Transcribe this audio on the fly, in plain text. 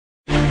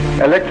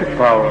Electric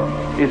power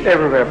is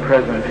everywhere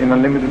present in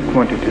unlimited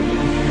quantities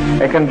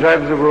and can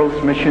drive the world's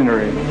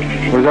machinery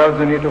without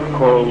the need of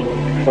coal,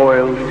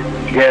 oil,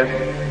 gas,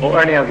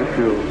 or any other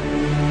fuels.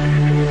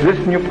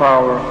 This new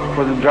power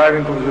for the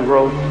driving of the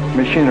world's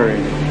machinery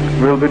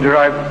will be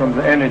derived from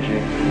the energy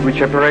which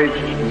operates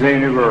the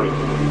universe,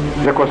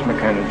 the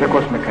cosmic energy, the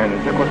cosmic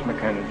energy, the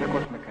cosmic energy, the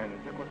cosmic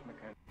energy, the cosmic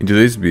energy. In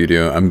today's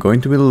video, I'm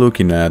going to be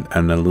looking at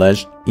an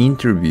alleged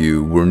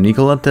interview where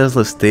Nikola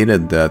Tesla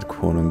stated that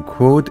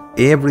quote-unquote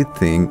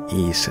everything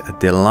is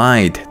the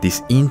light.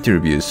 This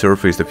interview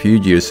surfaced a few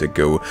years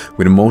ago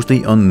with a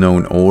mostly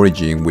unknown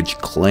origin, which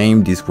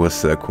claimed this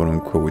was a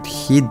quote-unquote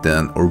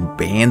hidden or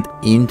banned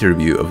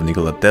interview of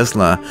Nikola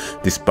Tesla.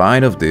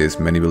 Despite of this,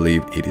 many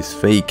believe it is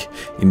fake.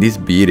 In this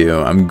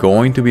video, I'm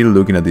going to be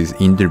looking at this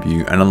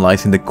interview,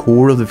 analyzing the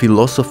core of the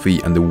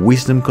philosophy and the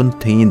wisdom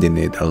contained in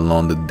it,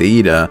 along the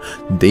data,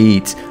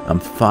 dates,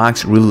 and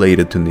facts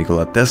related to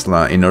Nikola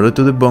Tesla, in order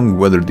to debunk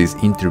whether this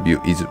interview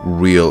is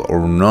real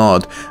or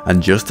not,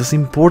 and just as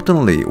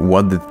importantly,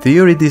 what the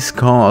theory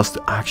discussed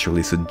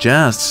actually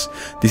suggests.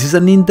 This is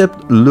an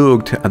in-depth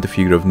look at the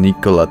figure of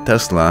Nikola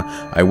Tesla.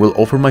 I will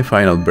offer my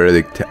final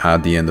verdict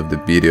at the end of the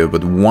video,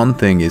 but one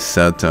thing is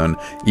certain: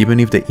 even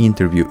if the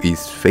interview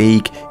is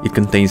fake, it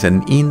contains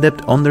an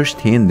in-depth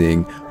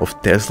understanding of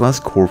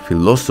Tesla's core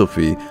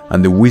philosophy,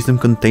 and the wisdom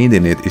contained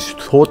in it is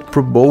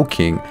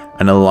thought-provoking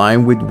and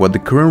aligned with what the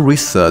current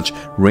research,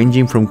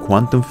 ranging from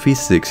quantum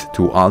physics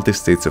to altered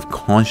states of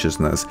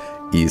consciousness,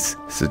 is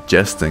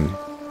suggesting.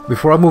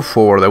 Before I move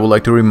forward, I would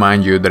like to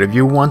remind you that if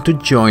you want to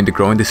join the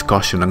growing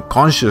discussion on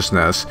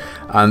consciousness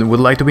and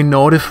would like to be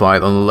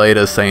notified on the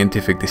latest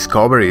scientific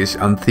discoveries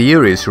and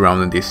theories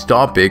surrounding this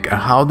topic and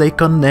how they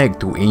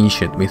connect to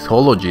ancient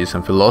mythologies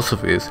and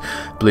philosophies,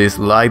 please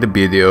like the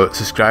video,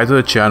 subscribe to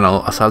the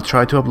channel, as I'll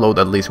try to upload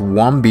at least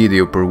one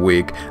video per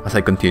week as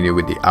I continue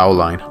with the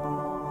outline.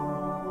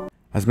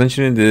 As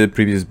mentioned in the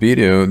previous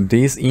video,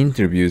 this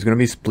interview is going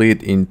to be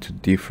split into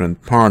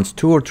different parts,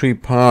 2 or 3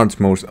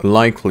 parts most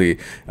likely.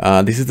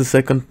 This is the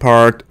second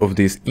part of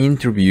this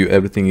interview.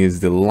 Everything is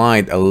the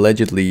light,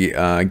 allegedly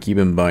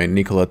given by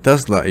Nikola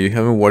Tesla. If you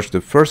haven't watched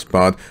the first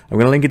part, I'm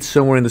going to link it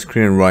somewhere in the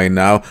screen right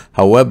now.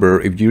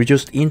 However, if you're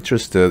just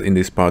interested in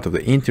this part of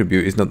the interview,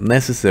 it's not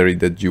necessary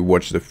that you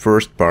watch the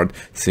first part,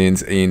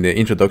 since in the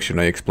introduction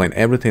I explain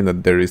everything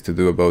that there is to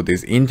do about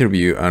this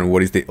interview and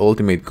what is the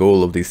ultimate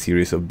goal of this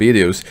series of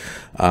videos.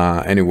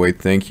 Anyway,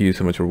 thank you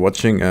so much for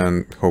watching,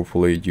 and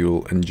hopefully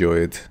you'll enjoy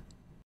it.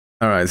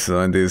 Alright,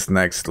 so in this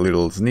next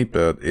little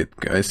snippet, it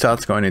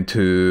starts going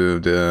into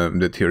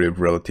the theory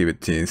of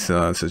relativity.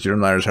 So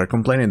journalists are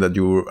complaining that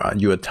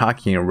you're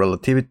attacking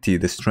relativity.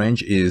 The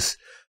strange is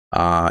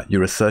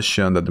your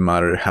assertion that the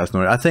matter has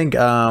no... I think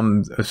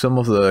some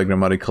of the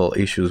grammatical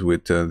issues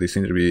with this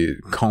interview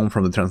come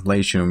from the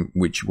translation,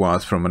 which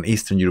was from an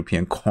Eastern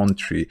European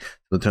country.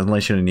 The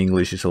translation in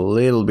English is a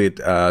little bit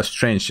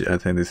strange. I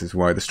think this is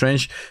why. The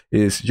strange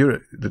is your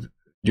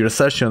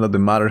assertion that the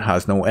matter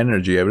has no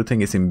energy.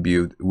 Everything is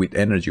imbued with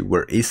energy.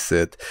 Where is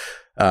it?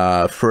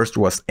 First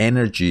was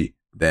energy,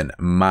 then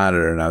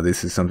matter. Now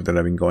this is something that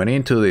I've been going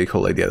into, the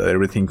whole idea that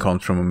everything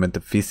comes from a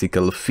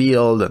metaphysical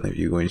field, and if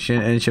you go in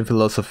ancient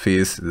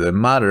philosophies, the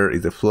matter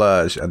is the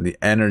flesh and the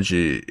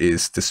energy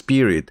is the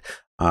spirit,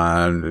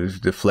 and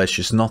the flesh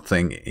is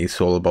nothing.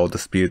 It's all about the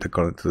spirit,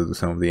 according to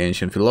some of the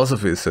ancient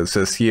philosophies. So it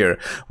says here,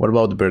 what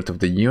about the birth of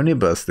the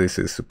universe? This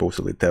is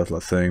supposedly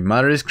Tesla saying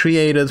matter is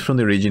created from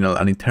the original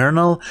and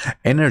eternal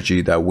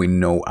energy that we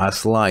know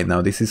as light.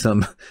 Now this is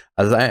some,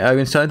 as I've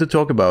been trying to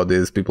talk about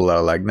this, people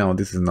are like, no,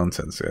 this is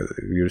nonsense.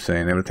 You're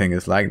saying everything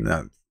is like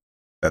that.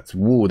 That's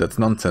woo, that's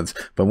nonsense.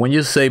 But when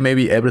you say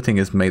maybe everything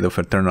is made of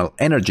eternal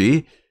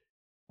energy,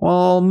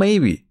 well,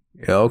 maybe.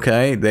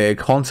 Okay, the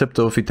concept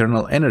of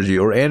eternal energy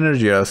or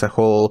energy as a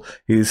whole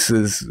is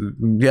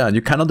yeah,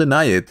 you cannot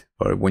deny it.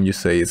 Or when you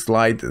say it's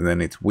light,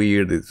 then it's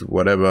weird, it's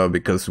whatever,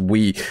 because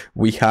we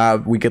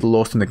get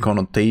lost in the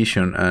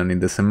connotation and in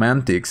the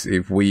semantics.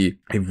 If we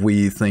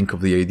think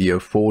of the idea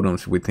of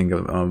photons, we think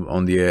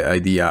on the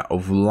idea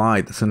of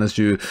light. As soon as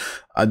you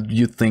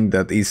think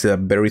that is a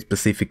very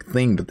specific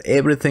thing, that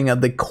everything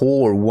at the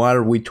core, what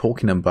are we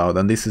talking about?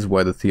 And this is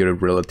why the theory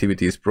of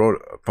relativity is brought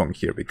upon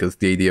here, because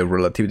the idea of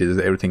relativity is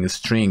that everything is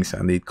strings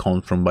and it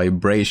comes from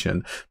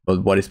vibration.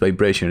 But what is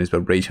vibration? Is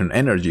vibration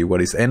energy?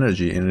 What is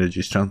energy?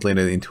 Energy is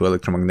translated into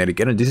electromagnetic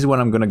energy. This is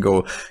what I'm gonna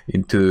go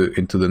into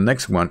the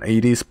next one.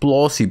 It is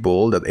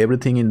plausible that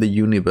everything in the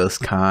universe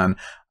can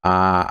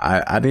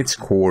at its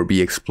core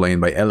be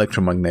explained by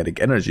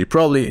electromagnetic energy.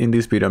 Probably in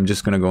this video I'm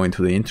just gonna go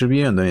into the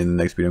interview, and then in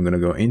the next video I'm gonna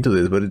go into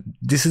this, but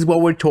this is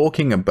what we're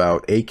talking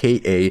about,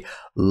 aka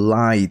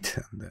light.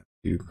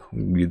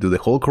 You do the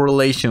whole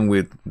correlation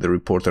with the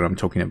report that I'm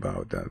talking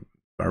about,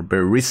 are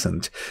very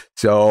recent.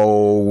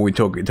 So we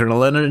talk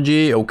eternal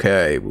energy,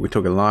 okay, we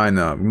talk a line,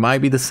 might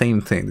be the same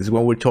thing. This is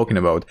what we're talking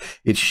about.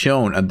 It's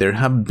shown that there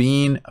have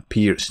been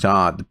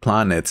stars, the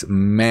planets,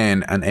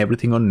 men, and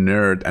everything on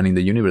earth and in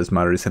the universe.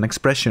 Matter is an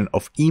expression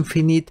of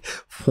infinite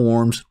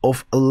forms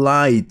of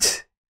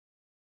light.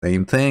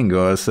 Same thing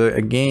goes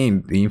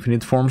again, the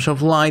infinite forms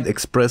of light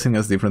expressing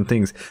as different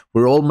things.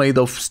 We're all made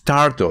of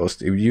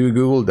stardust. If you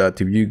Google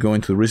that, if you go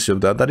into the research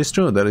of that, that is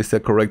true. That is the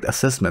correct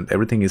assessment.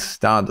 Everything is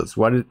stardust.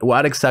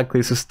 What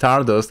exactly is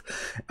stardust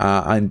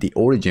and the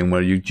origin,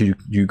 where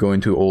you go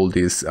into all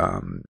these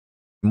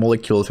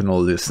molecules and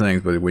all these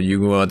things, but when you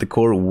go at the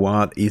core,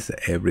 what is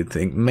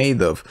everything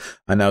made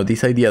of? And now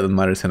this idea that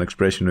matter is an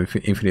expression of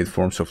infinite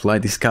forms of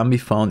light, this can be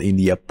found in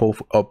the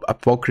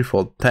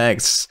apocryphal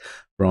texts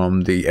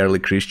from the early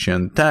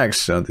Christian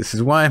texts. So this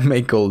is why I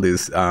make all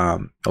this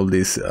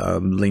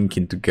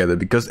linking together,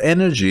 because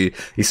energy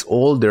is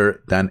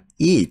older than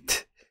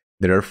it.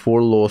 There are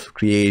 4 laws of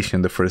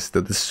creation. The first is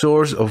that the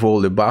source of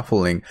all the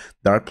baffling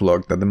dark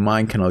plot that the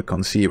mind cannot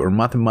conceive or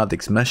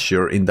mathematics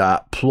measure in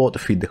that plot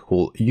fit the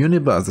whole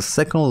universe. The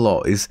second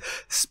law is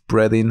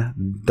spreading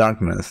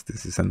darkness.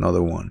 This is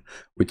another one,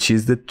 which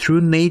is the true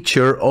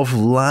nature of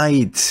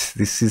light.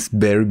 This is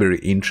very, very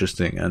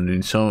interesting. And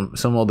in some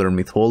other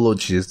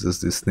mythologies, there's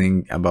this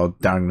thing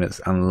about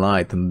darkness and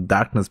light, and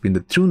darkness being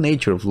the true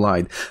nature of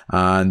light.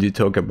 And you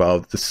talk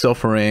about the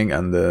suffering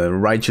and the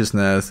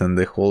righteousness and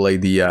the whole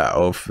idea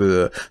of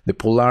the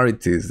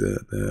polarities,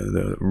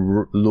 the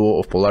law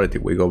of polarity.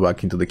 We go back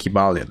into the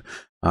Kybalion,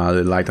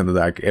 the light and the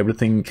dark,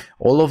 everything,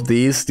 all of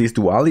these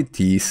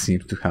dualities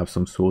seem to have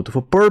some sort of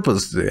a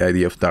purpose. The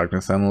idea of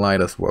darkness and light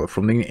as well,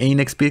 from the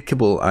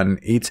inexplicable, and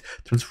it's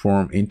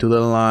transformed into the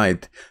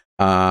light.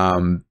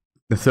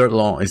 The third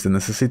law is the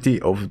necessity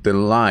of the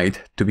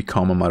light to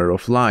become a matter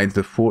of light.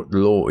 The fourth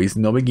law is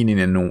no beginning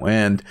and no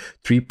end.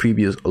 3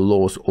 previous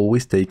laws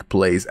always take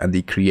place, and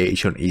the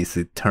creation is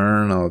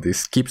eternal.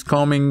 This keeps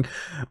coming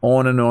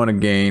on and on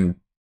again,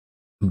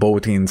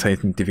 both in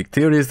scientific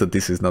theories, that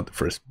this is not the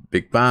first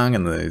Big Bang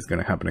and that it's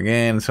going to happen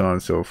again, so on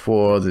and so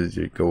forth.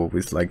 You go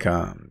with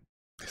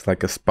it's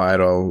like a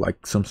spiral,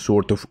 like some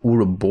sort of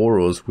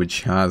Ouroboros,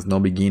 which has no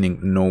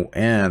beginning, no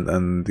end.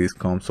 And this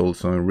comes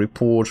also in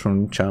reports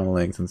from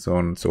channelings and so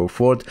on and so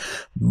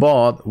forth.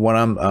 But what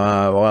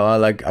I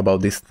like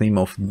about this theme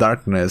of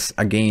darkness,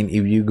 again,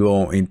 if you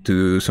go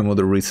into some of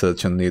the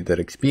research on near-death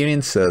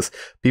experiences,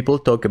 people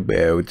talk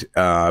about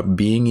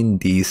being in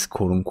this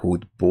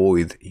quote-unquote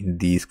void, in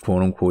this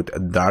quote-unquote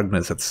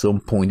darkness at some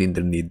point in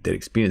their near-death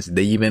experience.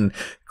 They even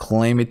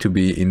claim it to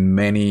be in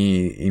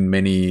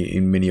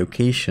many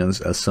occasions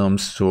as some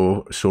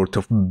sort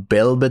of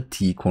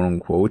velvety,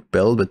 quote-unquote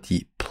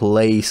velvety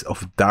place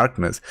of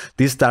darkness.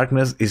 This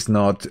darkness is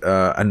not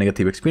a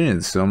negative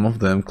experience. Some of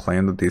them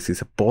claim that this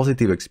is a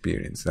positive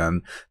experience,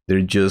 and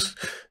they're just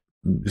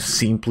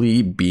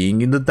simply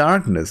being in the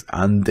darkness,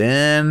 and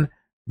then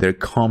there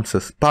comes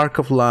a spark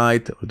of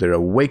light, or they're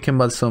awakened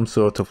by some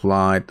sort of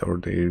light, or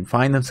they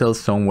find themselves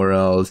somewhere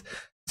else.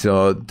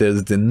 So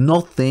there's the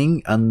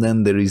nothing, and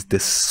then there is the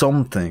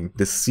something,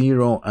 the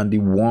 0 and the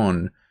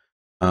 1,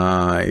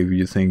 if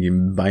you think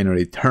in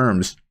binary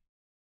terms.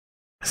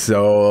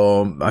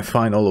 So I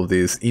find all of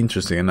this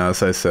interesting, and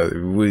as I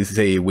said,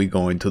 we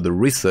go into the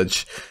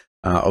research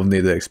of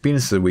near-death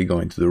experiences, we go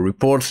into the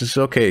reports. It's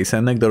okay, it's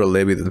anecdotal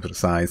evidence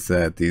besides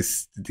that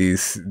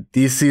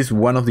this is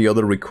one of the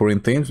other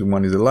recurring themes.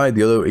 One is the light,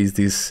 the other is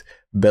this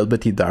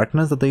velvety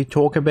darkness that they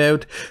talk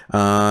about.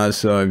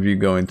 So if you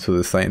go into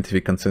the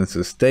scientific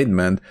consensus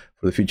statement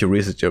for the future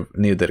research of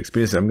near-death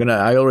experiences,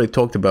 I already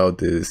talked about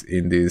this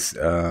in this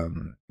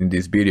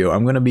video.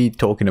 I'm gonna be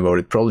talking about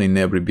it probably in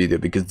every video,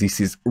 because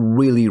this is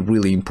really,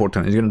 really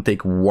important. It's gonna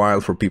take a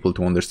while for people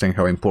to understand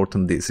how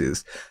important this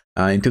is.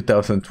 In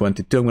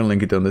 2022, I'm going to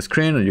link it on the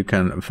screen, and you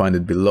can find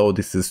it below.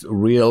 This is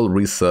real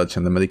research,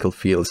 and the medical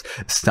fields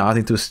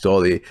starting to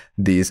study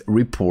these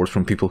reports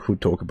from people who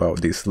talk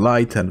about this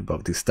light and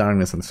about this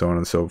darkness and so on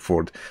and so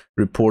forth.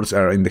 Reports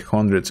are in the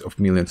hundreds of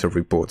millions of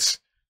reports.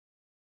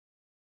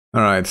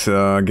 Alright,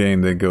 so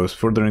again, that goes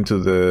further into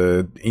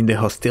the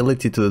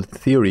hostility to the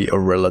theory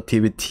of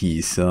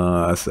relativity.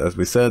 So as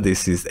we said,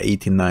 this is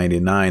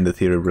 1899. The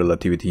theory of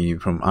relativity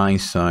from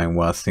Einstein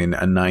was in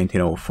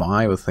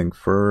 1905, I think,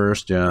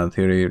 first.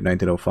 Theory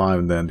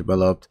 1905, then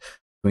developed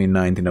between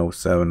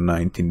 1907 and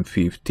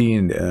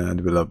 1915,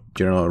 developed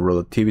general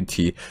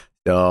relativity.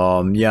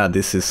 Yeah,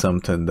 this is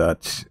something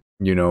that,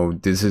 you know,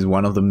 this is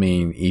one of the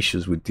main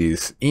issues with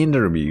this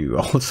interview,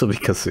 also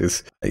because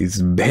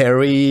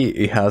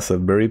it has a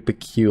very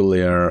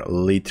peculiar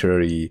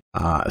literary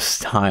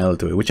style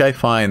to it, which I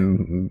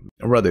find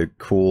rather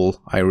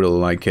cool. I really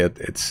like it.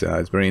 It's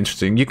very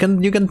interesting. You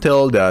can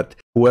tell that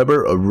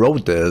whoever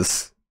wrote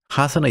this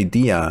has an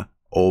idea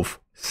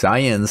of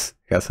science,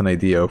 has an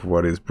idea of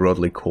what is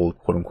broadly called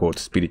quote-unquote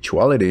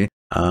spirituality,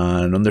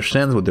 and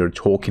understands what they're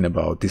talking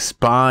about,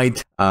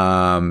 despite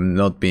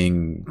not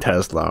being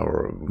Tesla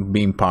or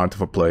being part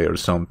of a play or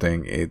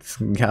something. It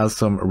has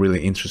some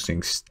really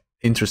interesting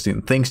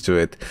things to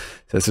it.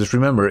 So just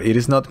remember, it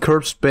is not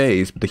curved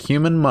space, but the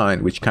human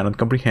mind which cannot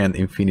comprehend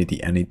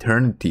infinity and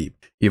eternity.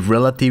 If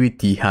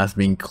relativity has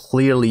been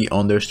clearly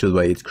understood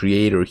by its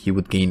creator, he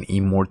would gain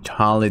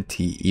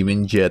immortality,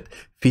 even yet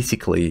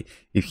physically,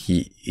 if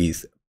he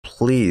is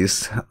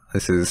pleased.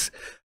 This is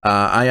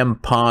I am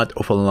part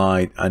of a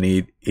light, and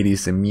it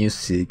is a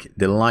music.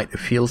 The light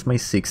fills my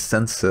six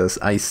senses.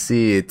 I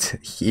see it,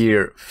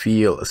 hear,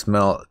 feel,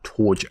 smell,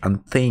 touch,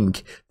 and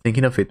think.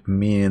 Thinking of it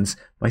means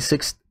my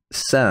sixth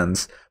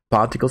sense.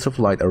 Particles of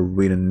light are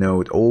written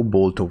note. All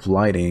bolt of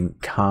lightning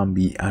can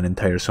be an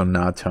entire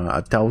sonata.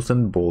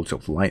 1,000 bolts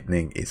of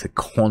lightning is a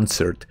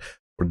concert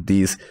for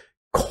this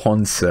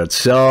concert.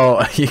 So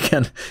you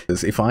can,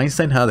 if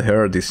Einstein had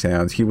heard these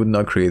sounds, he would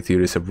not create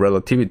theories of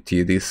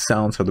relativity. These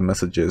sounds are the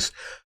messages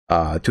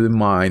to the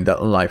mind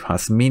that life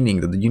has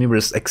meaning, that the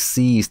universe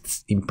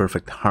exists in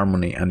perfect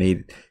harmony, and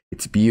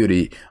its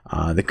beauty,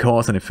 the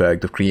cause and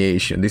effect of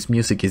creation. This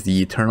music is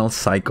the eternal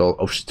cycle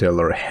of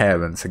stellar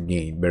heavens.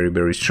 Again, very,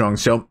 very strong.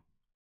 So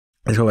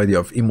this whole idea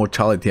of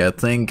immortality, I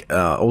think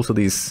also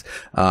this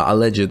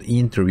alleged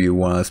interview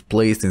was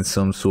placed in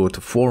some sort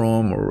of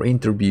forum or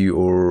interview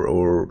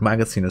or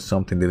magazine or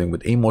something dealing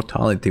with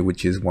immortality,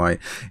 which is why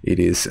it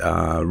is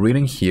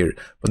written here.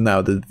 But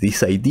now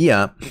this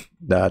idea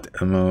that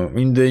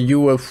in the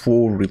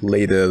UFO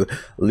related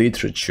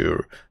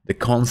literature, the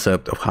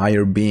concept of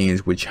higher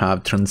beings which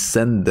have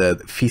transcended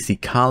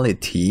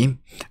physicality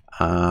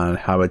and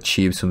have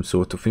achieved some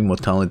sort of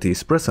immortality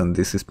is present.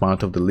 This is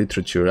part of the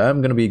literature.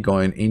 I'm gonna be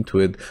going into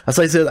it. As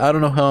I said, I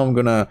don't know how I'm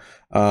gonna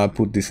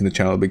put this in the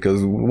channel,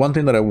 because one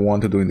thing that I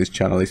want to do in this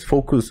channel is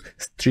focus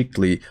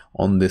strictly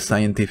on the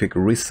scientific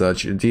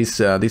research. This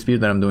video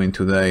that I'm doing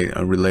today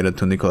related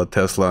to Nikola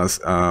Tesla's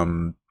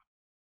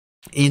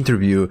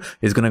interview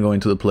is going to go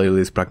into the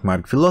playlist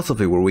Pragmatic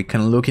Philosophy, where we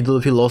can look into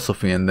the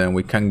philosophy, and then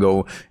we can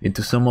go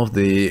into some of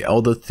the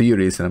other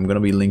theories, and I'm going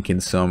to be linking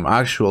some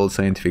actual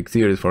scientific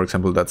theories. For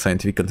example, that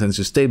scientific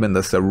consensus statement,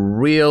 that's a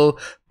real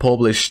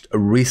published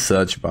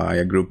research by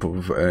a group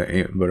of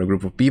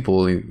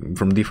people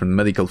from different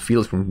medical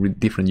fields, from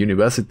different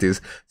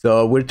universities.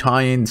 So we're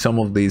tying some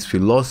of this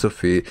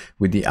philosophy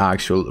with the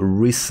actual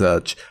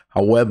research.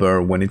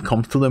 However, when it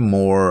comes to the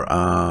more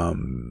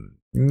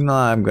no,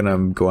 I'm gonna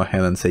go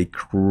ahead and say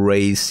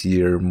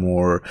crazier,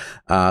 more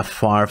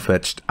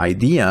far-fetched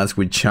ideas,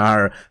 which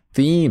are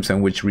themes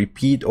and which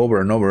repeat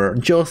over and over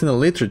just in the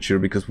literature,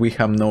 because we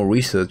have no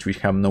research, we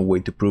have no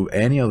way to prove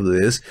any of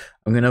this.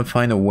 I'm gonna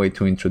find a way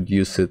to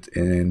introduce it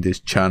in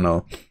this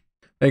channel.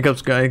 It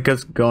keeps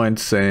going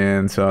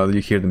saying, so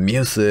you hear the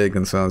music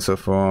and so on and so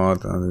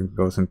forth, and it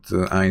goes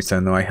into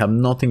Einstein. No, I have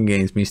nothing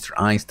against Mr.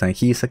 Einstein.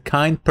 He is a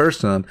kind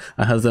person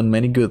and has done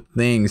many good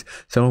things,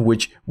 some of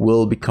which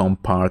will become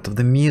part of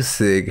the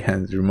music.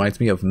 And it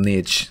reminds me of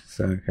Nietzsche,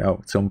 so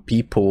how some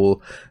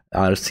people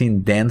are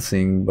seen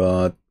dancing,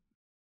 but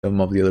some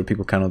of the other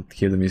people cannot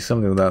hear the music,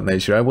 something of that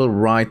nature. I will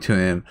write to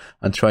him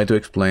and try to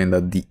explain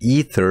that the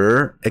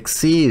ether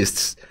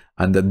exists,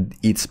 and that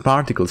its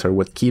particles are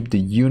what keep the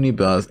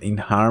universe in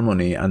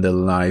harmony and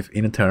alive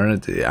in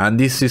eternity. And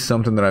this is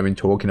something that I've been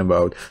talking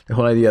about, the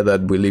whole idea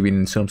that we live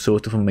in some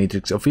sort of a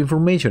matrix of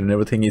information, and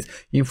everything is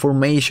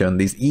information.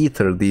 This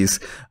ether, this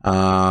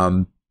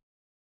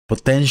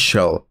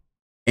potential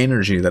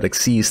energy that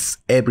exists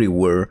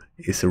everywhere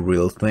is a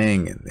real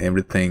thing, and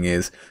everything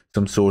is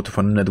some sort of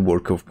a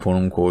network of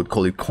quote-unquote,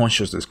 call it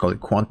consciousness, call it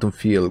quantum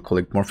field, call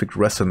it morphic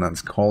resonance,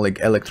 call it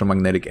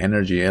electromagnetic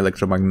energy,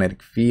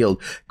 electromagnetic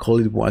field, call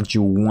it what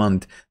you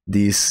want.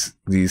 This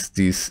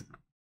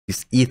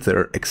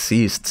ether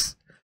exists.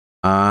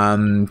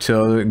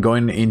 So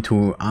going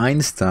into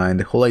Einstein,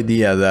 the whole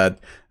idea that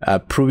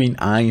proving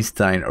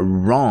Einstein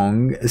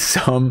wrong,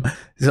 some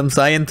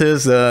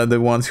scientists, the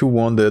ones who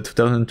won the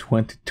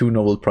 2022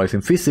 Nobel Prize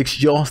in Physics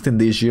just in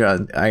this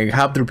year, I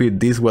have to repeat,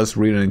 this was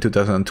written in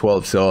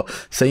 2012, so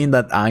saying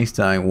that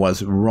Einstein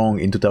was wrong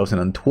in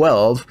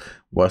 2012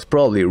 was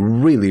probably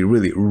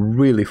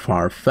really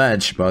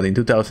far-fetched. But in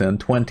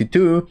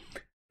 2022,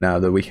 now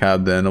that we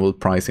have the Nobel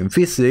Prize in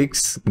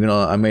Physics,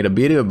 I made a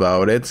video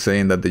about it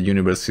saying that the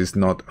universe is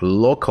not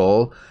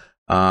local.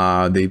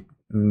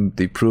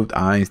 They proved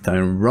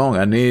Einstein wrong,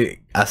 and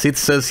as it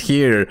says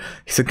here,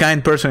 he's a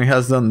kind person who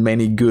has done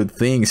many good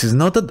things. It's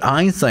not that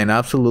Einstein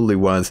absolutely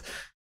was.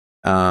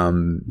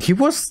 He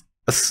was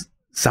a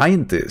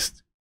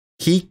scientist.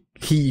 He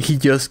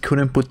just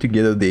couldn't put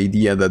together the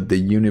idea that the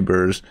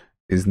universe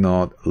is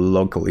not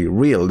locally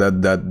real,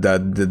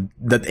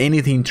 that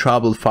anything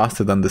traveled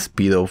faster than the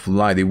speed of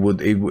light. It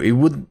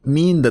would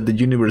mean that the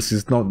universe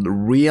is not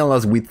real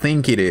as we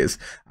think it is,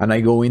 and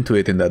I go into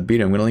it in that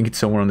video. I'm gonna link it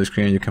somewhere on the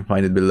screen, you can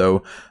find it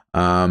below.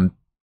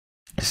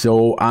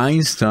 So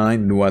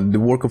Einstein, the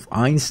work of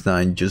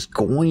Einstein, just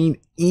going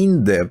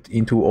in depth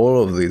into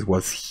all of this,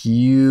 was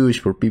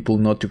huge for people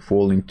not to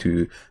fall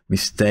into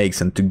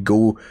mistakes and to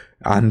go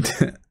and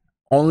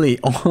only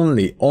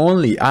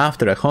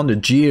after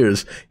 100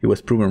 years he was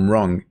proven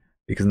wrong,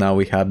 because now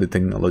we have the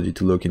technology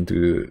to look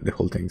into the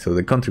whole thing. So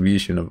the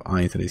contribution of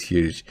Einstein is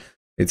huge.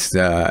 It's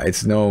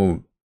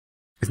no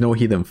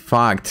hidden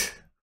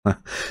fact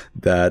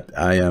that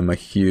I am a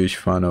huge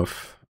fan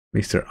of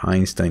Mr.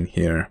 Einstein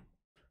here.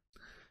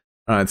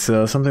 Alright,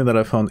 so something that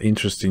I found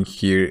interesting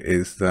here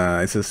is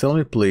that it says, tell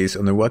me please,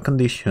 under what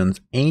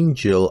conditions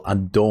angel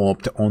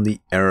adopt on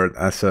the earth?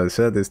 As I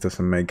said, this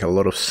doesn't make a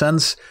lot of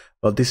sense,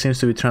 but this seems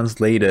to be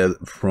translated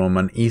from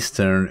an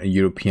Eastern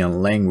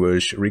European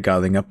language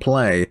regarding a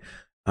play.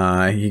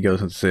 He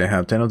goes on to say, I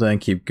have 10 of them,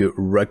 keep good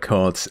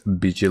records,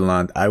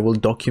 vigilant. I will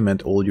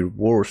document all your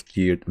works,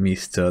 dear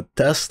Mr.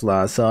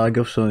 Tesla. So I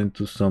go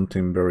into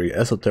something very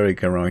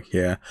esoteric around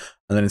here.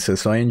 And then it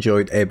says, Tesla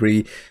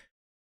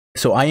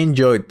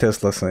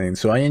saying,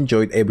 so I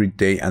enjoyed every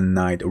day and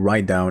night.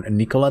 Write down,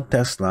 Nikola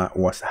Tesla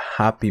was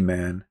a happy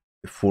man.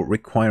 The fourth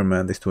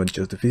requirement is to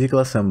adjust the physical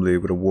assembly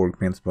with a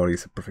workman's body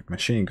is a perfect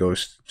machine. It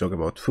goes to talk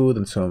about food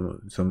and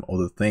some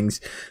other things.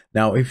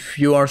 Now, if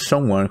you are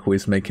someone who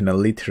is making a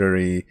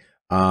literary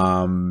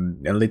work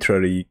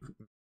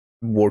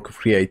of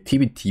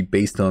creativity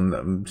based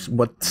on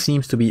what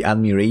seems to be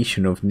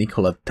admiration of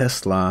Nikola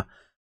Tesla,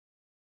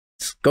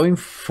 it's going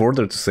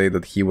further to say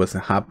that he was a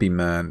happy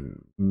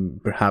man,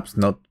 perhaps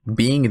not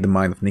being in the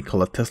mind of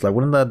Nikola Tesla,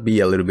 wouldn't that be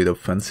a little bit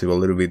offensive, a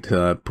little bit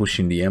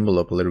pushing the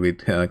envelope, a little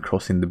bit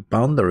crossing the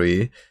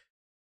boundary?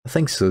 I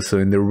think so. So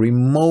in the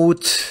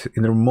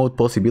remote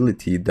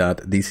possibility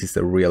that this is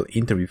a real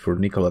interview for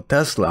Nikola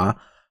Tesla,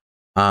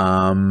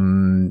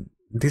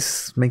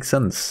 this makes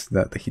sense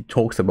that he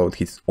talks about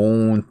his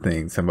own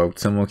things, about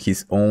some of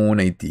his own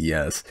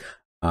ideas.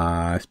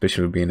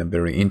 Especially being a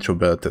very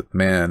introverted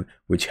man,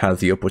 which has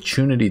the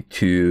opportunity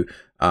to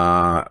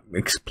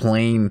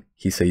explain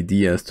his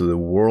ideas to the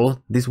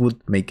world. This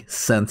would make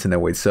sense in a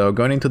way. So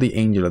going into the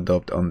angel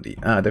adopt on the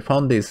I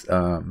found this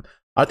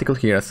article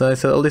here. So I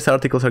said all these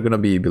articles are going to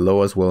be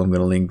below as well. I'm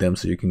going to link them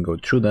so you can go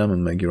through them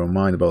and make your own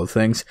mind about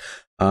things.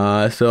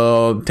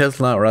 So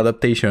Tesla, or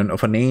adaptation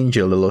of an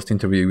angel, the lost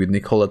interview with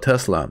Nikola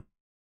Tesla.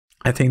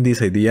 I think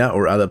this idea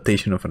or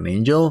adaptation of an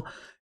angel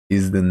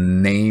is the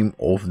name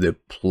of the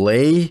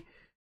play.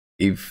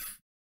 If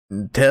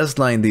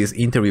Tesla in this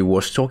interview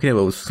was talking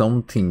about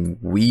something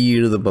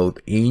weird about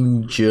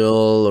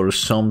angel or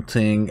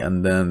something,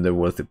 and then there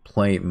was the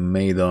play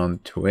made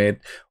onto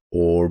it,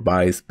 or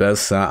vice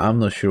versa, I'm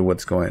not sure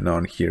what's going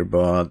on here,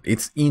 but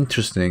it's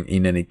interesting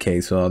in any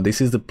case. So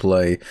this is the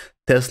play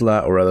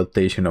Tesla, or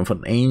adaptation of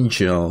an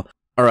angel.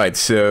 Alright,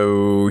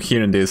 so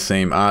here in this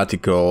same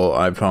article,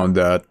 I found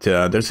that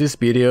there's this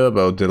video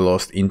about the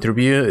lost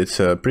interview. It's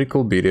a pretty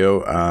cool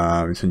video.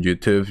 It's on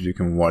YouTube, you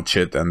can watch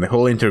it, and the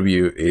whole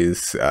interview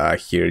is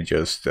here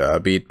just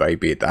bit by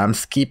bit. I'm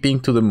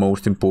skipping to the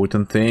most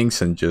important things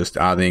and just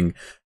adding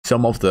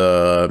some of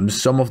the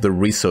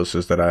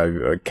resources that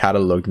I've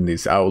cataloged in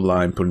this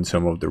outline, putting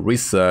some of the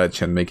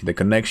research and making the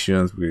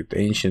connections with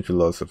ancient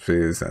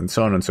philosophies and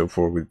so on and so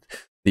forth with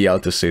the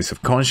outer states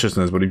of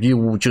consciousness. But if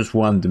you just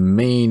want the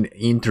main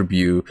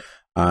interview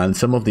and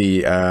some of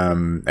the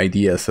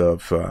ideas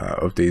of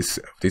this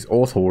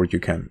author, you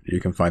can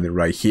find it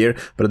right here.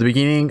 But at the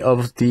beginning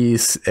of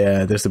this,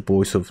 there's the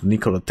voice of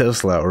Nikola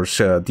Tesla, or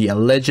the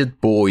alleged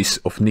voice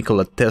of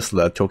Nikola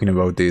Tesla, talking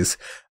about this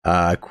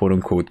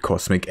quote-unquote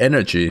cosmic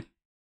energy.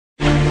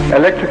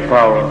 Electric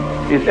power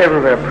is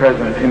everywhere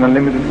present in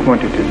unlimited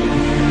quantities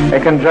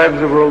and can drive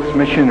the world's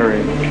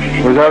machinery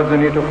without the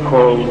need of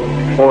coal,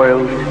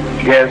 oil,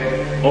 gas,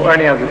 or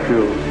any other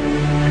fuels.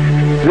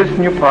 This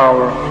new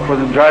power for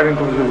the driving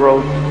of the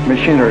world's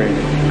machinery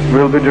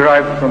will be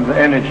derived from the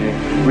energy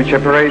which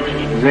operates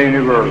the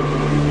universe,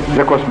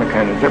 the cosmic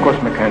energy, the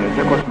cosmic energy,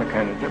 the cosmic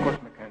energy, the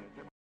cosmic energy.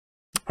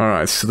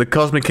 Alright, so the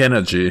cosmic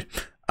energy.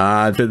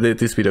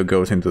 This video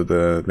goes into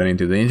the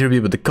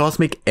interview, but the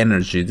cosmic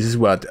energy, this is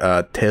what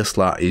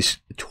Tesla is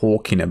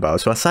talking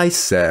about. So as I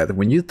said,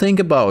 when you think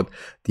about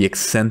the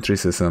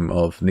eccentricism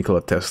of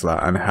Nikola Tesla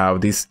and how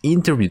this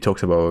interview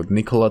talks about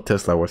Nikola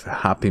Tesla was a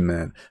happy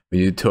man,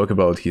 when you talk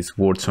about his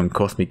words on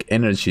cosmic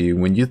energy,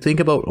 when you think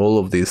about all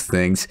of these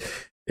things,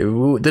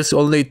 there's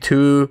only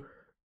two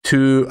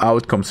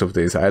outcomes of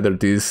this. Either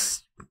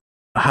this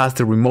has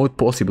the remote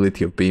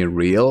possibility of being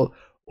real,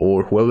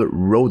 or whoever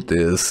wrote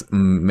this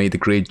made a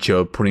great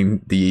job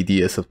putting the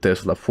ideas of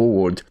Tesla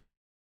forward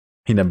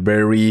in a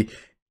very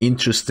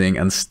interesting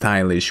and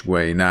stylish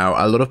way. Now,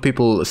 a lot of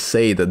people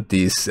say that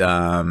this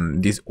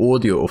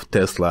audio of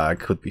Tesla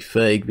could be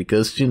fake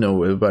because, you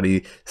know,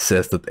 everybody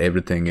says that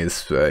everything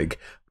is fake.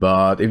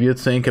 But if you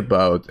think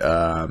about,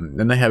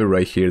 and I have it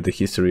right here, the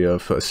history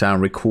of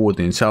sound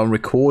recording. Sound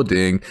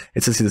recording,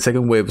 it says the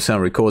second wave of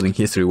sound recording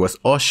history was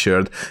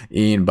ushered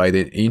in by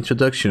the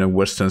introduction of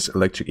Western's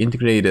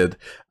integrated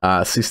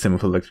system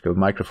of electrical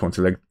microphones,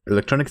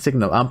 electronic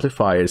signal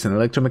amplifiers, and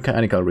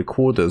electromechanical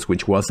recorders,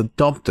 which was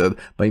adopted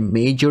by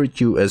major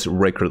US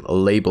record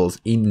labels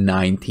in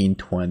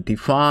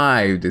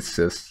 1925. This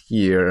says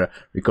here,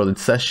 recorded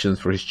sessions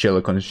for his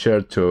cello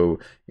concerto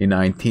in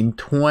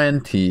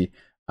 1920.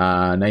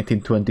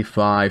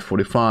 1925,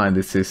 45,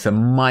 this is a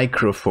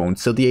microphone.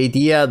 So the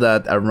idea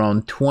that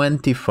around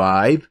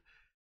 25,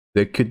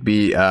 there could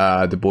be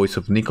the voice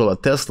of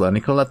Nikola Tesla.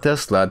 Nikola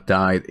Tesla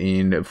died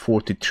in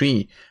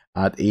 43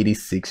 at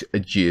 86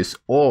 years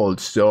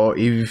old. So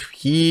if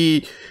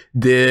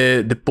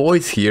the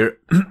voice here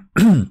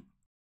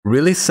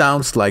really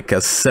sounds like a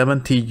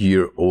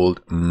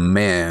 70-year-old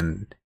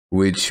man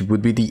which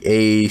would be the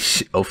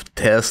age of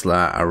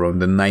Tesla around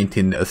the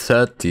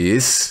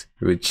 1930s,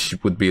 which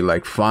would be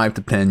like 5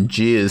 to 10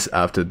 years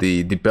after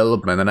the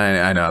development. And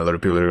I know a lot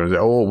of people are going to say,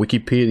 oh,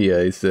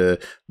 Wikipedia is the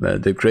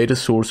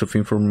greatest source of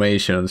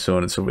information and so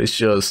on and so forth. It's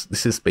just,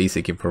 this is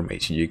basic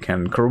information. You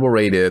can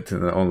corroborate it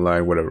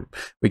online, whatever.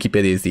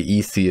 Wikipedia is the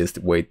easiest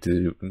way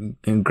to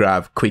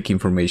grab quick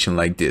information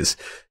like this.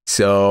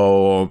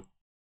 So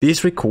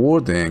this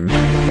recording...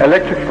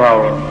 Electric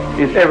power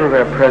is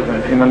everywhere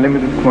present in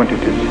unlimited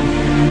quantities.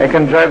 It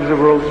can drive the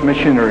world's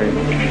machinery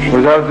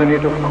without the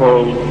need of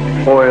coal,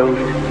 oil,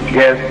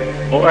 gas,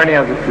 or any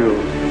other fuel.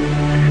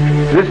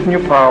 This new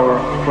power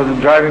for the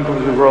driving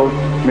of the world's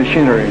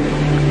machinery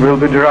will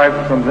be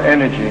derived from the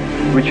energy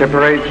which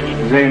operates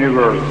the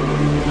universe,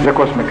 the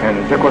cosmic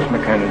energy, the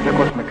cosmic energy, the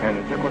cosmic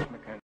energy, the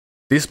cosmic energy.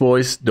 This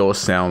voice does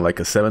sound like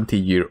a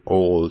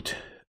 70-year-old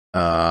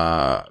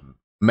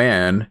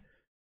man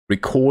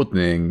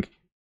recording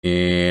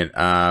in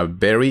a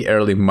very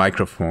early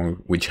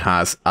microphone which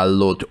has a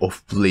lot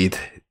of bleed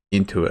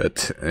into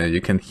it.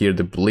 You can hear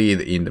the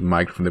bleed in the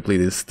microphone. The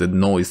bleed is the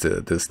noise,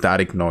 the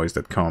static noise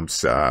that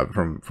comes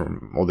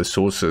from all the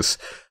sources.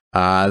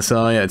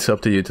 So yeah, it's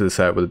up to you to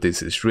decide whether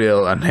this is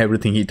real, and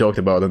everything he talked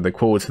about and the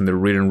quotes and the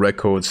written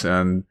records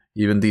and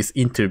even this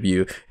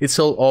interview, it's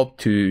all up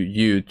to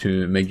you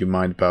to make your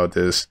mind about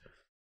this.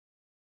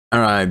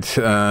 Alright,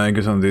 it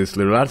goes on this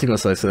little article,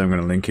 as I said, I'm going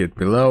to link it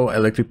below.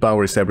 Electric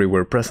power is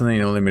everywhere present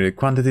in unlimited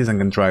quantities and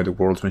can drive the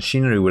world's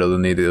machinery without the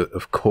need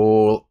of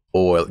coal,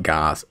 oil,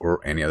 gas, or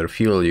any other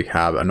fuel. You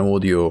have an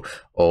audio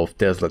of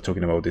Tesla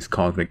talking about this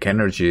cosmic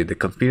energy. The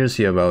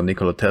conspiracy about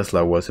Nikola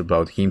Tesla was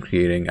about him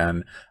creating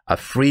a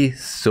free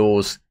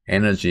source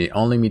energy,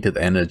 unlimited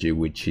energy,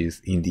 which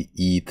is in the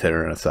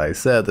ether. As I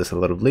said, there's a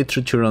lot of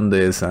literature on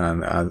this,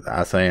 and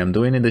as I am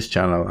doing in this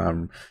channel,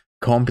 I'm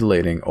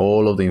compilating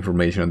all of the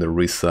information and the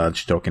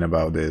research talking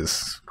about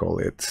this. Call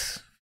it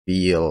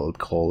field,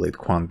 call it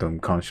quantum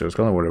conscious,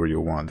 call it whatever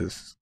you want.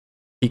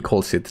 He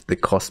calls it the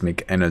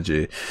cosmic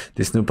energy.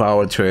 This new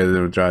power trade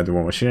will drive the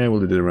world machinery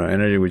will deliver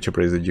energy which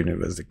operates the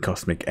universe, the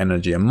cosmic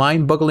energy. A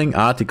mind-boggling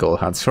article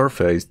had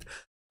surfaced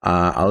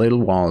a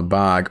little while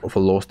back of a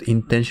lost,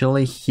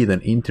 intentionally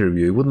hidden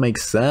interview. It would make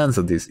sense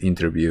that this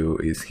interview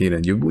is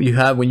hidden. You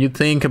have, when you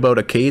think about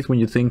a case, when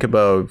you think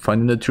about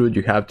finding the truth,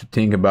 you have to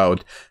think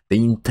about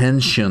the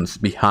intentions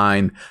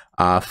behind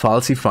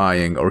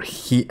falsifying or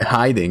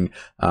hiding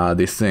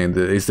this thing.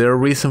 Is there a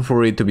reason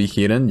for it to be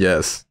hidden?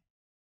 Yes.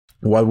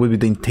 What would be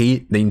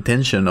the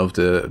intention of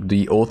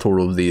the author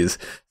of this,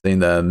 saying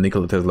that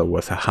Nikola Tesla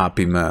was a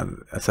happy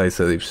man? As I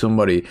said, if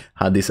somebody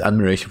had this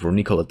admiration for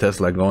Nikola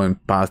Tesla, going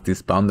past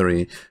this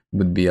boundary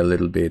would be a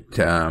little bit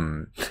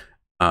too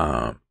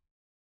much.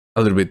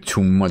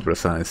 But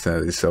as I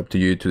said, it's up to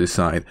you to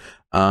decide.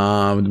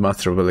 The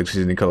master of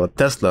electricity, Nikola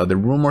Tesla, the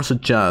rumor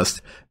suggests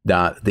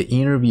that the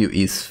interview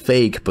is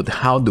fake, but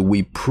how do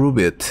we prove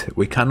it?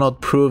 We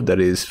cannot prove that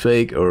it is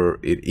fake or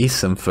it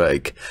isn't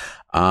fake.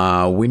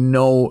 We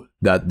know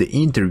that the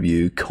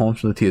interview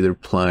comes from the theater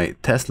play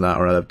Tesla,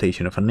 or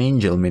Adaptation of an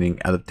Angel, meaning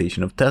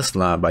Adaptation of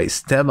Tesla, by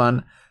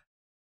Stevan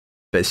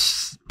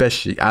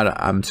Pešić.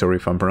 I'm sorry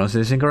if I'm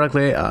pronouncing this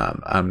incorrectly.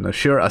 I'm not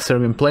sure, a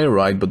Serbian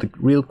playwright, but the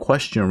real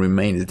question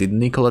remains, did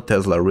Nikola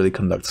Tesla really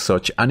conduct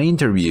such an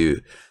interview?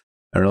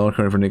 I'm not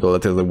calling for Nikola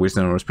Tesla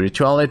wisdom or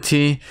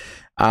spirituality.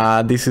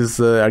 This is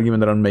the argument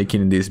that I'm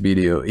making in this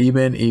video.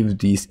 Even if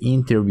this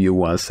interview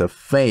was a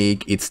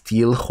fake, it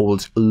still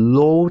holds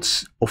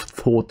loads of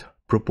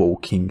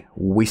thought-provoking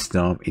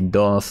wisdom. It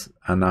does,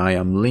 and I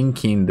am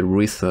linking the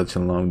research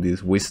along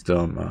this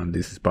wisdom, and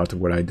this is part of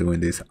what I do in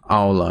this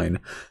outline.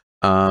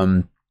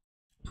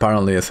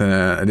 Apparently,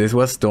 this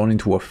was done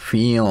into a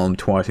film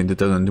twice in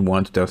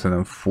 2001,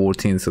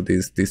 2014. So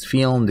this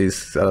film,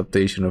 this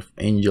adaptation of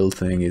Angel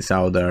thing is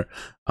out there.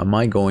 I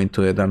might go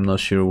into it. I'm not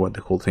sure what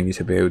the whole thing is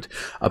about.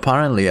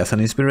 Apparently, as an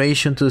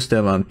inspiration to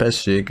Stevan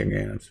Pešić,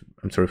 again,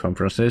 I'm sorry if I'm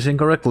pronouncing this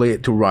incorrectly,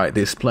 to write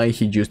this play,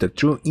 he used a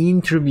true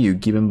interview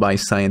given by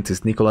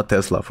scientist Nikola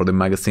Tesla for the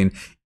magazine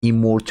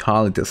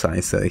Immortality. As I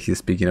said, he's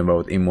speaking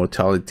about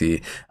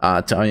immortality,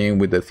 tying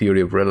with the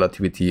theory of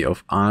relativity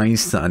of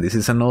Einstein. This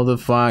is another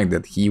fact,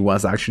 that he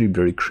was actually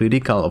very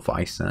critical of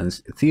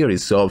Einstein's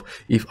theories. So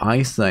if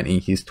Einstein in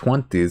his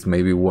 20s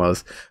maybe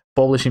was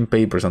publishing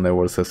papers and there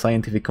was a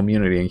scientific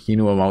community and he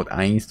knew about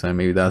Einstein,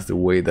 maybe that's the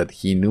way that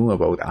he knew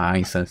about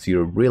Einstein's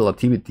theory of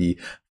relativity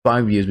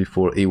 5 years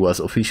before it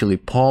was officially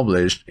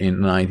published in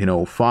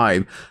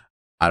 1905.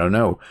 I don't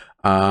know.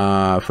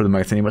 For the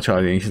magazine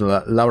Immortality in his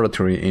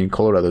laboratory in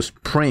Colorado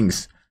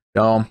Springs.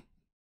 So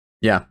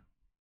yeah,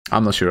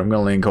 I'm not sure. I'm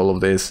gonna link all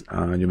of this.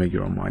 You make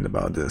your own mind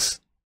about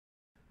this.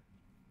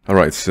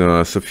 Alright, so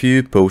a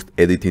few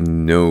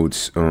post-editing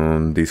notes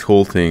on this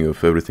whole thing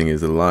of everything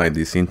is a lie,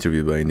 this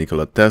interview by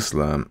Nikola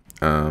Tesla.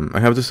 I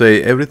have to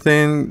say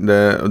everything,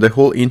 the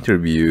whole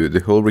interview,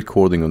 the whole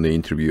recording on the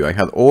interview, I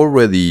had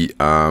already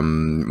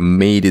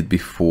made it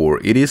before.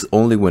 It is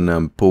only when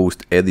I'm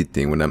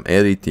post-editing, when I'm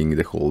editing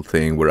the whole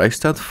thing, where I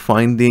start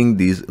finding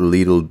these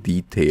little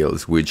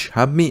details which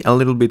have me a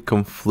little bit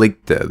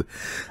conflicted.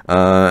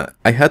 I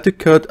had to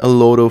cut a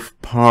lot of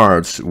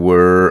parts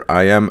where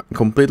I am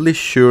completely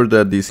sure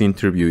that this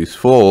interview is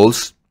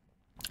false.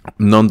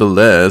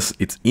 Nonetheless,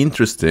 it's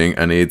interesting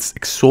and it's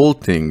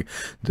exalting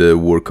the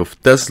work of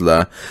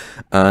Tesla,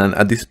 and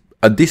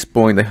at this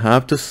point I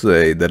have to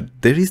say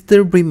that there is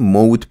the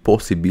remote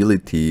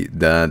possibility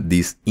that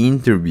this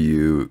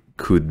interview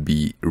could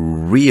be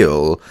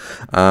real,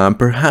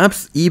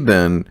 perhaps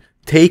even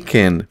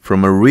taken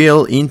from a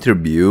real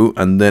interview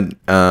and then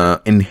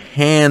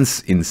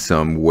enhanced in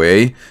some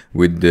way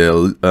with the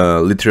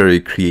literary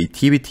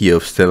creativity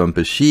of Stevan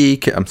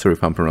Pešić. I'm sorry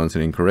if I'm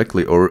pronouncing it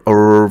incorrectly,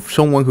 or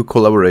someone who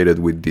collaborated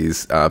with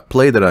this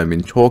play that I've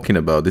been talking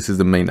about. This is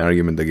the main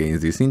argument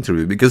against this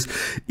interview, because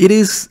it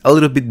is a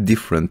little bit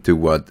different to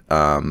what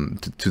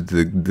to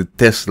the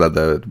Tesla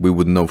that we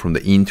would know from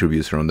the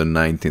interviews around the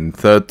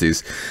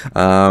 1930s.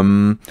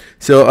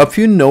 So a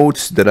few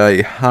notes that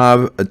I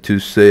have to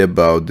say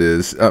about this.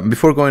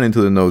 Before going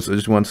into the notes, I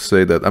just want to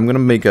say that I'm gonna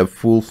make a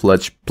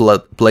full-fledged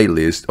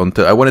playlist on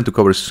I wanted to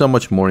cover so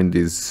much more in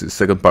this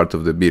second part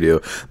of the video,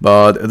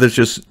 but there's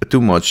just too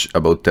much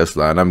about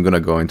Tesla, and I'm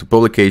gonna go into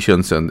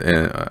publications and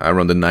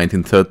around the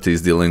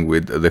 1930s dealing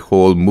with the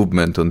whole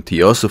movement on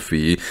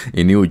Theosophy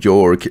in New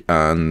York,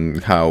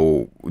 and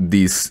how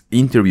this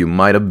interview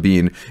might have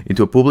been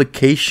into a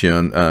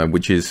publication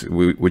which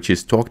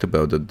is talked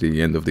about at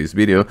the end of this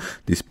video.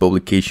 This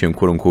publication,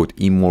 quote unquote,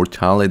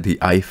 Immortality.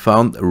 I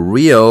found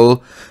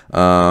real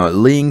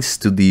links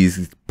to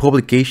this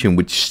publication,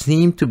 which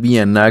seemed to be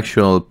an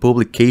actual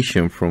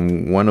publication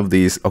from one of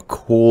these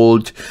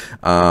occult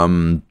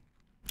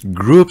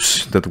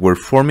groups that were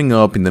forming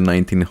up in the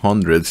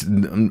 1900s,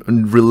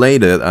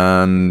 related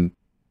and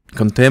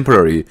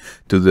contemporary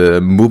to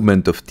the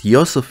movement of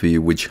Theosophy,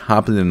 which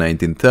happened in the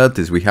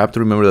 1930s. We have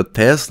to remember that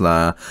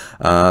Tesla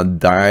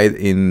died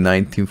in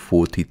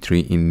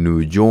 1943 in New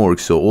York,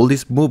 so all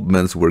these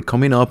movements were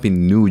coming up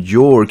in New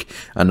York,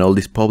 and all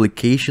these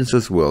publications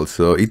as well.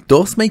 So it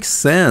does make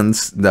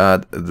sense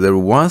that there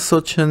was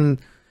such an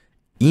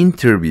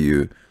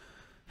interview.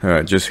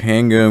 Just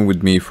hang on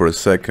with me for a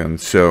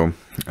second. So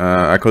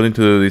according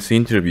to this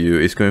interview,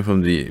 it's coming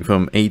from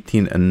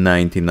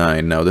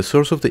 1899. Now, the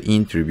source of the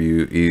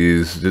interview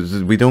is,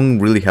 we don't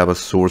really have a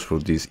source for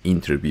this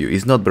interview.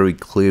 It's not very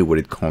clear where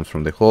it comes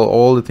from.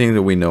 All the things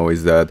that we know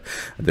is that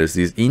there's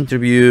this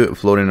interview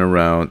floating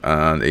around,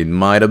 and it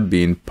might have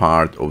been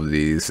part of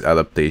this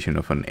adaptation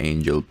of an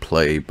angel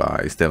play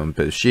by Stevan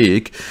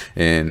Pešić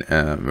and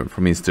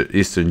from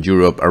Eastern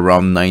Europe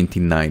around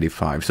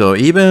 1995. So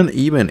even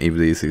if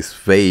this is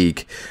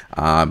fake,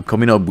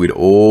 coming up with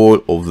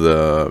all of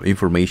the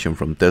information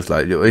from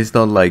Tesla, it's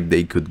not like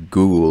they could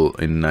Google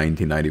in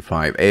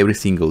 1995 every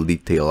single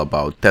detail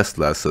about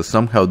Tesla. So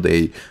somehow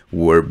they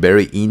were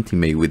very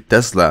intimate with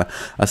Tesla.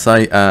 As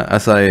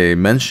I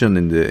mentioned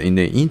in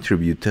the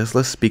interview,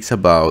 Tesla speaks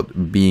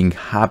about being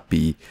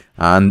happy,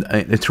 and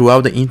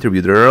throughout the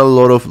interview there are a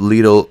lot of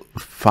little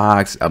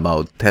facts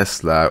about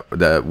Tesla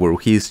where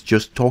he's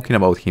just talking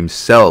about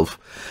himself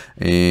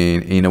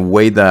in a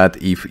way that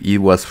if it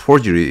was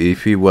forgery,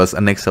 if it was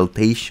an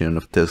exaltation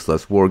of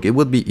Tesla's work, it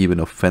would be even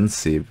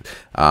offensive,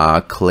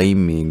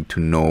 claiming to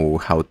know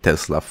how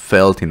Tesla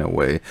felt in a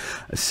way.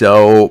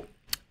 So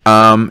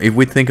if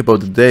we think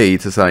about the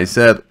dates, as I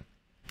said,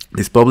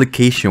 this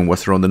publication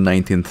was around the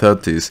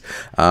 1930s,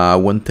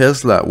 when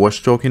Tesla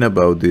was talking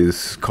about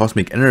this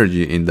cosmic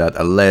energy in that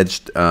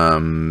alleged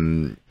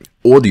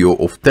audio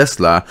of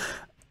Tesla.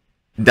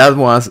 That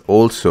was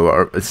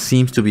also,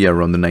 seems to be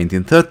around the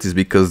 1930s,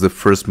 because the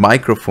first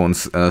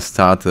microphones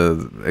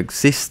started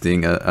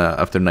existing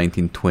after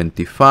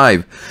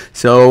 1925.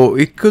 So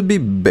it could be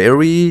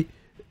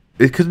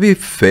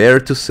fair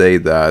to say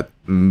that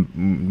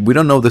we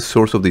don't know the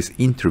source of this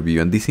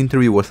interview, and this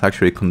interview was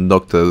actually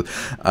conducted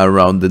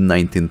around the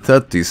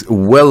 1930s,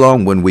 well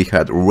on when we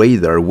had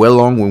radar, well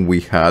on when we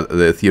had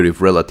the theory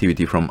of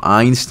relativity from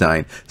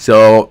Einstein.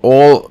 So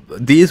all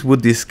this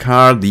would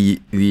discard the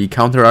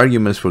counter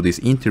arguments for this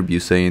interview,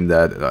 saying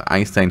that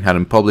Einstein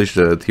hadn't published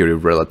the theory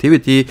of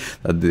relativity,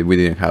 that we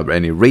didn't have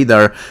any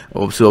radar.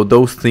 So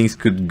those things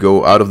could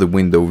go out of the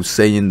window,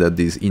 saying that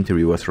this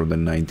interview was from the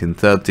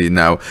 1930s.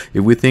 Now,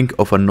 if we think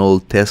of an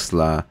old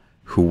Tesla,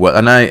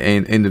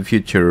 and in the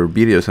future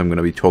videos I'm going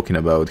to be talking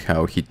about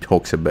how he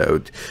talks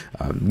about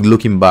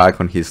looking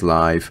back on his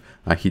life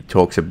he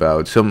talks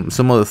about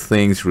some other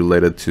things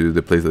related to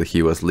the place that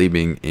he was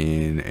living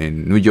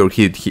in New York.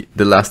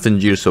 The last 10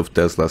 years of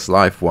Tesla's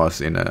life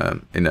was in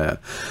a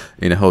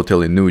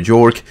hotel in New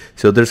York.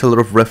 So there's a lot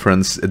of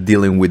reference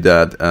dealing with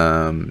that,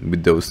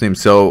 with those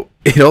themes. So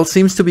it all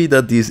seems to be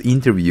that this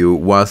interview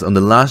was on the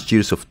last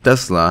years of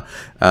Tesla,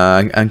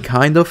 and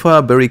kind of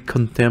a very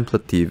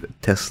contemplative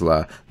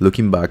Tesla,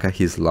 looking back at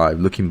his life,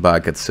 looking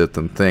back at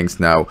certain things.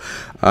 Now,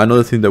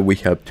 another thing that we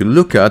have to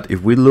look at,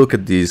 if we look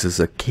at this as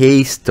a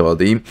case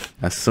study,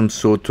 as some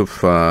sort of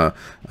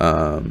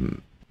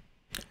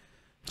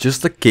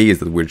just a case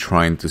that we're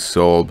trying to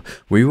solve,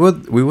 we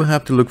would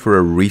have to look for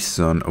a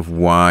reason of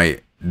why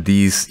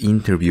this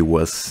interview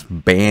was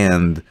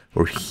banned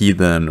or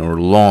hidden or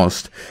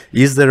lost.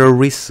 Is there a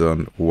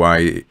reason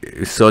why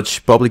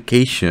such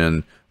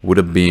publication would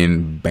have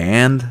been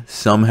banned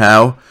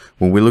somehow?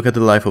 When we look at the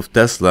life of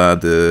Tesla,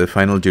 the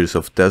final years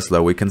of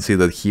Tesla, we can see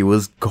that he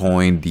was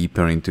going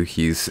deeper into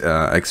his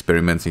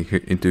experiments,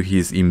 into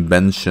his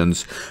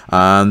inventions,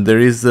 and there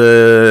is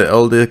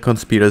all the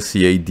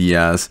conspiracy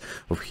ideas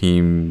of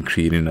him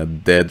creating a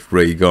dead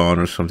ray gun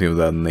or something of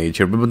that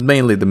nature. But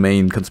mainly the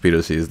main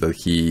conspiracy is that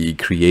he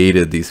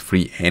created this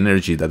free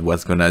energy that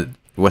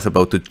was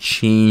about to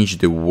change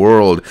the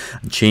world,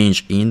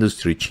 change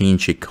industry,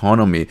 change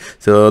economy.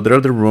 So there are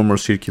the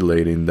rumors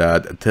circulating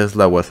that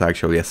Tesla was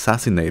actually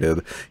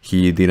assassinated.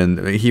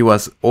 He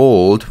was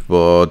old,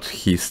 but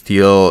he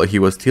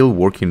was still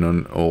working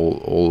on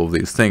all of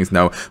these things.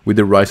 Now, with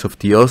the rise of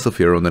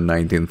Theosophy around the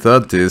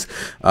 1930s,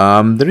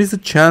 there is a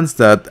chance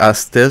that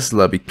as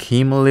Tesla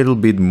became a little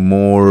bit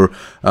more,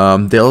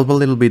 delve a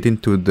little bit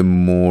into the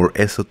more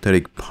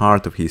esoteric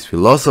part of his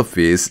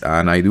philosophies,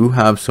 and I do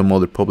have some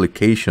other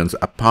publications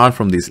apart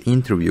from this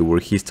interview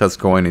where he starts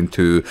going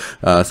into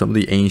some of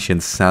the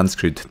ancient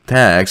Sanskrit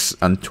texts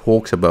and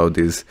talks about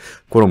this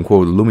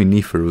quote-unquote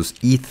luminiferous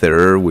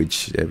ether,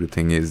 which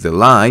everything is the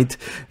light.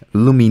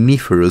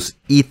 Luminiferous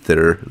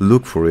ether,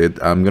 look for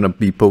it. I'm gonna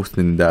be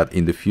posting that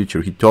in the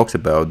future. He talks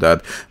about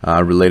that,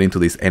 relating to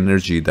this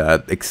energy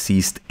that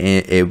exists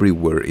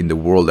everywhere in the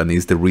world and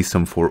is the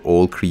reason for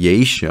all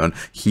creation.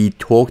 He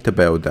talked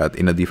about that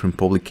in a different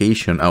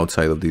publication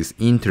outside of this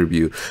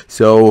interview.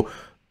 So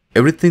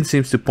everything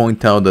seems to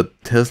point out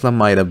that Tesla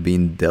might have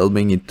been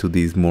delving into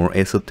this more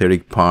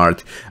esoteric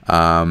part,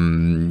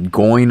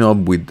 going up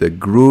with the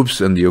groups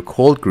and the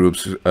occult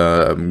groups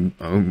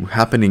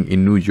happening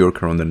in New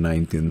York around the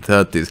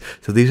 1930s.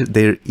 So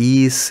there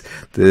is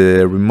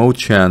the remote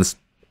chance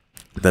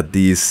that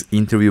this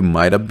interview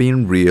might have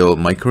been real.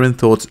 My current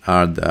thoughts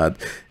are that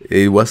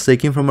it was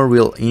taken from a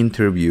real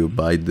interview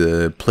by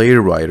the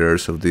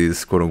playwriters of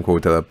this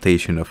quote-unquote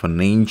adaptation of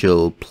an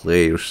angel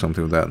play or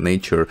something of that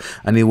nature,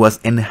 and it was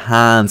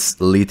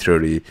enhanced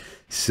literally.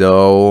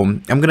 So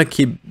I'm gonna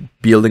keep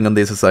building on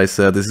this. As I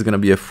said, this is gonna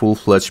be a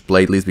full-fledged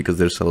playlist because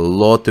there's a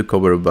lot to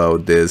cover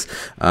about this.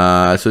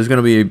 So it's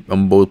gonna be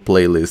on both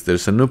playlists.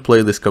 There's a new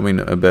playlist coming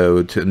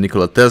about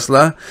Nikola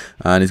Tesla,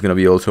 and it's gonna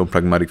be also on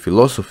pragmatic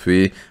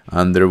philosophy.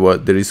 And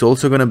there is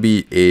also gonna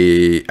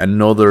be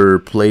another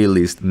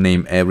playlist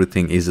named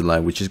Everything Is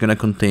Alive, which is gonna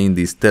contain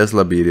these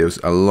Tesla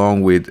videos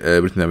along with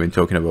everything I've been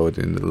talking about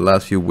in the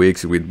last few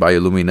weeks with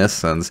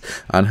bioluminescence,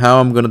 and how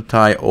I'm gonna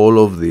tie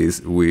all of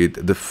this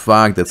with the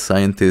fact that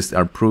scientists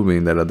are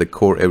proving that at the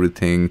core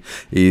everything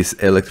is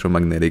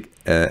electromagnetic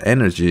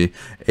energy,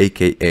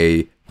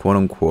 aka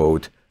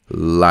quote-unquote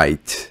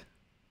light.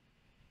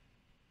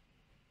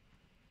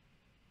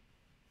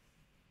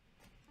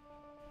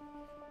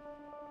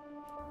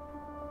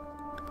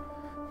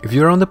 If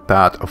you're on the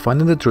path of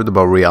finding the truth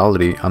about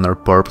reality and our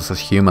purpose as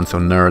humans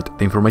on Earth,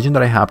 the information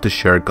that I have to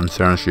share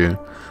concerns you.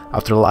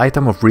 After a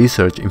lifetime of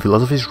research in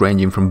philosophies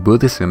ranging from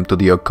Buddhism to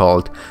the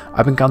occult,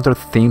 I've encountered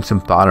themes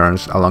and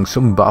patterns along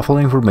some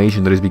baffling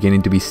information that is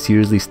beginning to be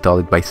seriously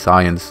studied by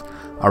science.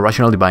 A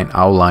Rational Divine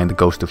Outline, The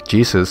Ghost of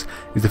Jesus,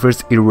 is the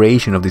first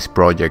iteration of this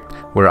project,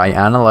 where I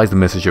analyze the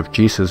message of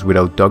Jesus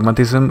without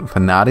dogmatism,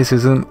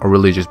 fanaticism, or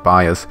religious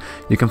bias.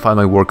 You can find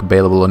my work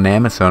available on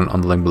Amazon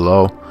on the link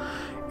below.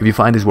 If you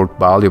find this work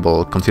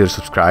valuable, consider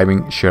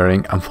subscribing,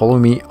 sharing, and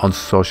following me on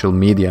social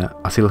media,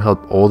 as it will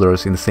help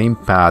others in the same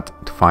path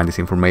to find this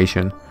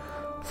information.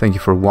 Thank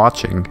you for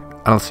watching,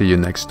 and I'll see you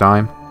next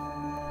time.